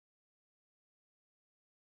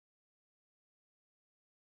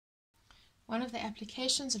One of the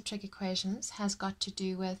applications of trig equations has got to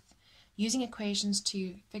do with using equations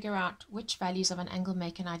to figure out which values of an angle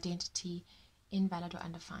make an identity invalid or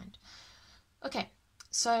undefined. Okay,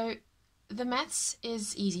 so the maths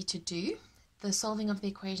is easy to do. The solving of the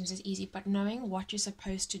equations is easy, but knowing what you're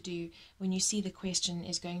supposed to do when you see the question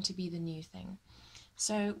is going to be the new thing.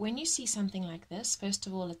 So when you see something like this, first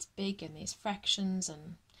of all, it's big and there's fractions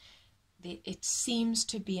and it seems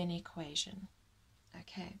to be an equation.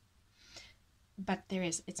 Okay. But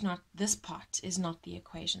it's not, this part is not the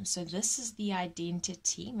equation. So this is the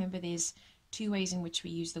identity. Remember, there's two ways in which we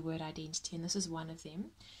use the word identity, and this is one of them.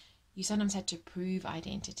 You sometimes had to prove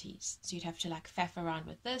identities. So you'd have to like faff around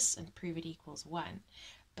with this and prove it equals 1.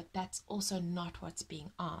 But that's also not what's being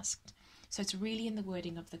asked. So it's really in the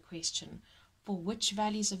wording of the question, for which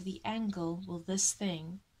values of the angle will this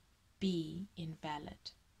thing be invalid?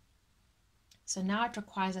 So now it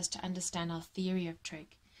requires us to understand our theory of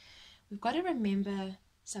trig. We've got to remember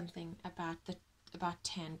something about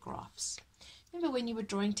tan graphs. Remember when you were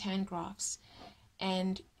drawing tan graphs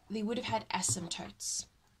and they would have had asymptotes,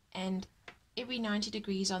 and every 90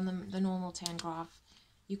 degrees on the normal tan graph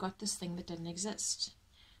you got this thing that didn't exist.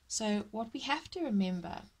 So what we have to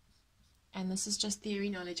remember, and this is just theory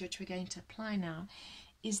knowledge which we're going to apply now,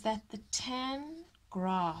 is that the tan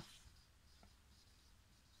graph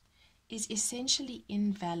is essentially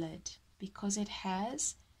invalid because it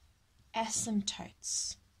has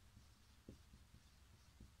asymptotes.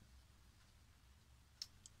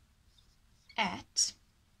 At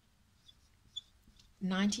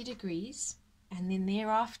 90 degrees, and then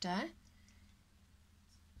thereafter,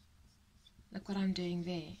 look what I'm doing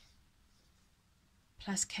there,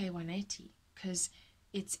 plus k180, because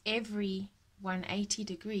it's every 180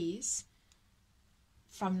 degrees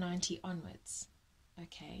from 90 onwards.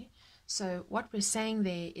 Okay, so what we're saying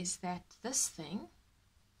there is that this thing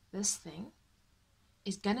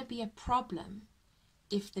is going to be a problem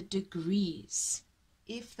if the degrees,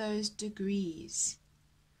 if those degrees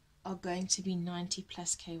are going to be 90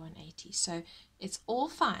 plus k180. So it's all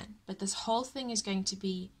fine, but this whole thing is going to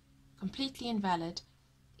be completely invalid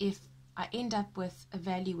if I end up with a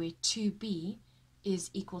value where 2b is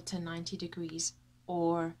equal to 90 degrees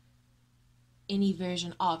or any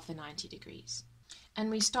version of the 90 degrees. And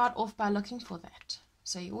we start off by looking for that.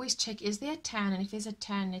 So you always check, is there a tan? And if there's a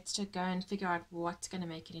tan, let's just go and figure out what's going to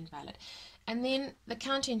make it invalid. And then the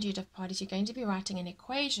counterintuitive part is you're going to be writing an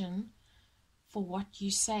equation for what you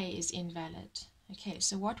say is invalid. Okay,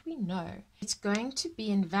 so what we know, it's going to be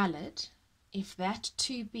invalid if that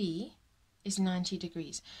 2b is 90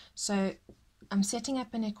 degrees. So I'm setting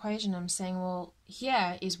up an equation. I'm saying, well,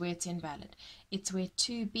 here is where it's invalid. It's where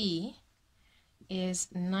 2b is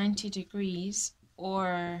 90 degrees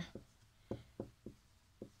or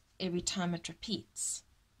every time it repeats.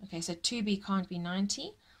 Okay, so 2b can't be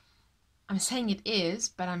 90. I'm saying it is,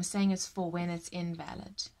 but I'm saying it's for when it's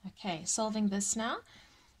invalid. Okay, solving this now,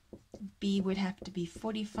 b would have to be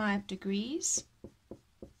 45 degrees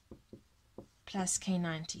plus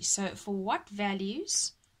k90. So for what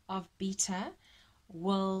values of beta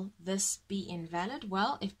will this be invalid?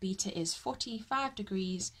 Well, if beta is 45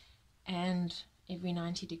 degrees and every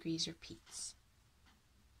 90 degrees repeats.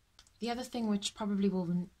 The other thing which probably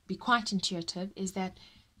will be quite intuitive is that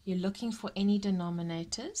you're looking for any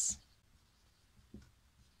denominators,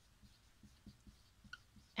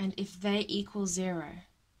 and if they equal 0,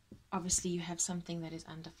 obviously you have something that is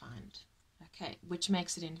undefined, okay, which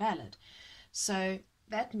makes it invalid. So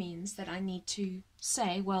that means that I need to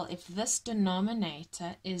say, well, if this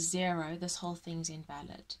denominator is 0, this whole thing's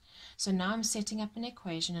invalid. So now I'm setting up an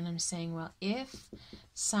equation and I'm saying, well, if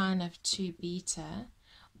sine of 2 beta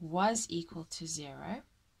was equal to 0,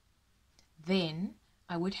 then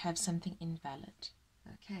I would have something invalid.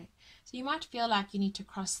 Okay, so you might feel like you need to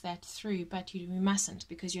cross that through, but you mustn't,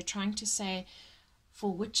 because you're trying to say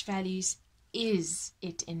for which values is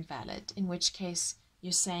it invalid, in which case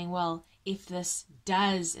you're saying, well, if this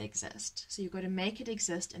does exist. So you've got to make it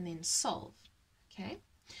exist and then solve. Okay,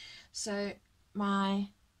 so my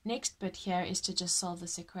next bit here is to just solve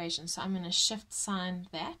this equation. So I'm going to shift sign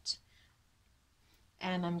that,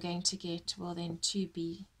 and I'm going to get, well, then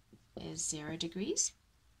 2b is 0 degrees.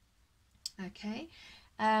 Okay,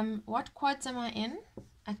 what quads am I in?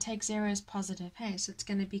 I take 0 as positive. Hey, so it's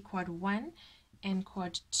going to be quad 1 and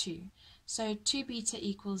quad 2. So 2 beta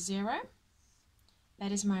equals 0.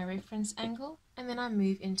 That is my reference angle. And then I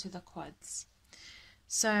move into the quads.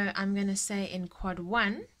 So I'm going to say in quad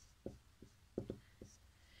 1,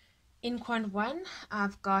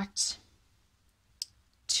 I've got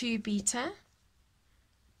 2 beta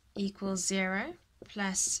equals 0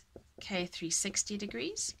 plus k 360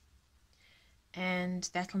 degrees. and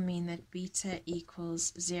that'll mean that beta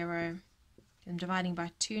equals 0. I'm dividing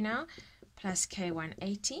by 2 now, plus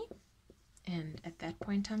k180, and at that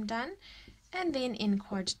point I'm done. And then in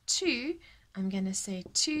quad 2, I'm going to say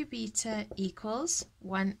 2 beta equals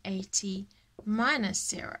 180 minus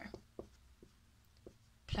 0,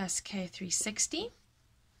 plus k360.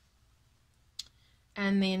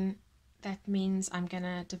 And then that means I'm going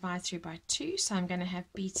to divide through by 2, so I'm going to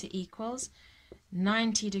have beta equals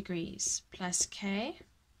 90 degrees plus k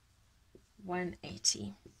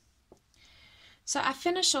 180. So I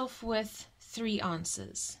finish off with 3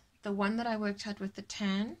 answers. The one that I worked out with the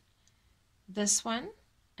tan, this one,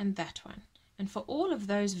 and that one. And for all of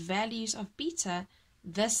those values of beta,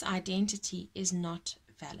 this identity is not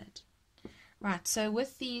valid. Right, so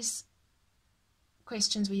with these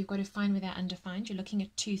questions where you've got to find where they're undefined, you're looking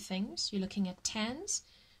at 2 things. You're looking at tans,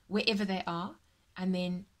 wherever they are, and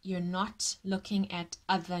then you're not looking at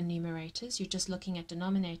other numerators. You're just looking at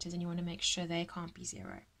denominators, and you want to make sure they can't be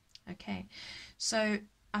 0. Okay, so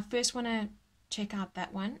I first want to check out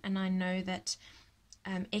that one, and I know that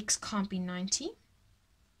x can't be 90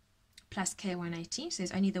 plus k180, so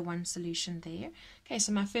there's only the one solution there. Okay,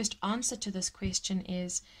 so my first answer to this question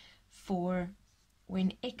is for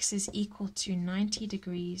when x is equal to 90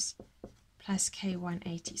 degrees plus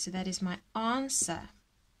k180. So that is my answer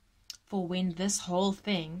for when this whole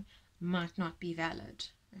thing might not be valid.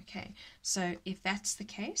 Okay, so if that's the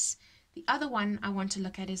case, the other one I want to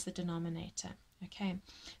look at is the denominator. Okay,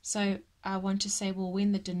 so I want to say, well,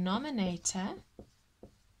 when the denominator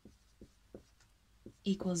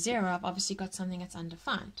equals 0, I've obviously got something that's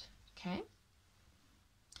undefined. Okay,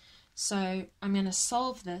 so I'm going to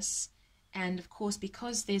solve this, and of course,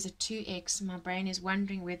 because there's a 2x, my brain is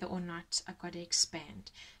wondering whether or not I've got to expand.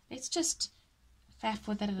 Let's just faff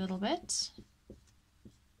with it a little bit.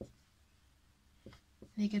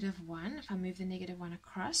 -1, if I move the -1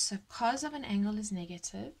 across, so cos of an angle is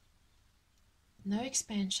negative, no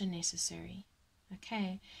expansion necessary.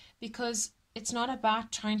 Okay, because it's not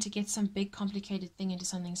about trying to get some big complicated thing into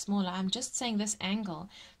something smaller. I'm just saying this angle,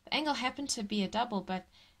 the angle happened to be a double, but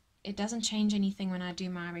it doesn't change anything when I do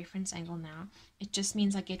my reference angle now. It just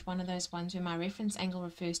means I get one of those ones where my reference angle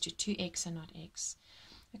refers to 2x and not x.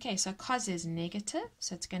 Okay, so cos is negative,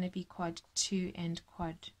 so it's going to be quad 2 and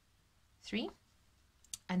quad 3.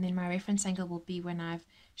 And then my reference angle will be when I've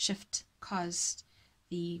shift cos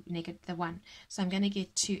the 1. So I'm going to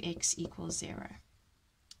get 2x equals 0.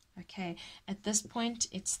 Okay, at this point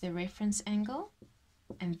it's the reference angle,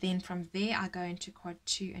 and then from there I go into quad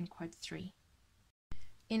 2 and quad 3.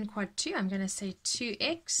 In quad 2 I'm going to say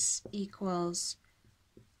 2x equals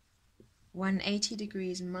 180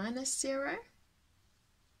 degrees minus 0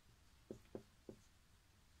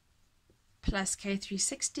 plus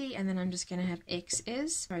k360, and then I'm just going to have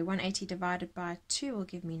 180 divided by 2 will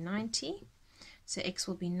give me 90. So x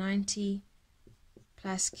will be 90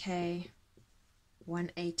 plus k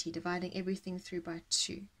 180, dividing everything through by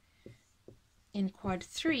 2. In quad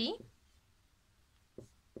 3,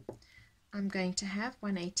 I'm going to have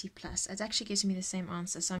 180 plus. It actually gives me the same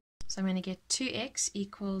answer. So I'm going to get 2x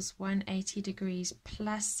equals 180 degrees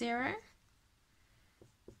plus 0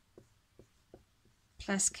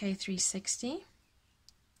 plus k360.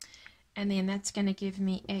 And then that's going to give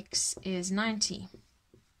me x is 90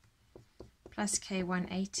 plus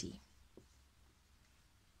k180.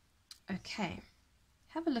 Okay,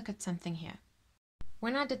 have a look at something here.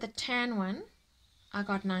 When I did the tan one, I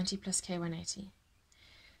got 90 plus k180.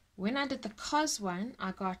 When I did the cos one,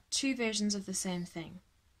 I got 2 versions of the same thing.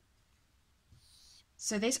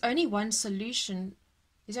 So there's only one solution.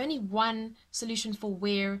 There's only one solution for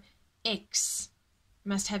where x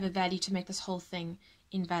must have a value to make this whole thing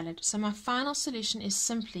invalid. So my final solution is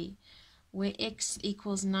simply where x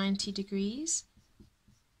equals 90 degrees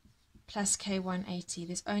plus k180.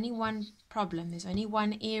 There's only one problem. There's only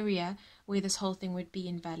one area where this whole thing would be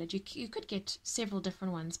invalid. You could get several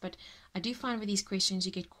different ones, but I do find with these questions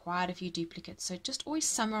you get quite a few duplicates. So just always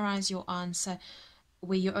summarize your answer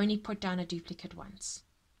where you only put down a duplicate once.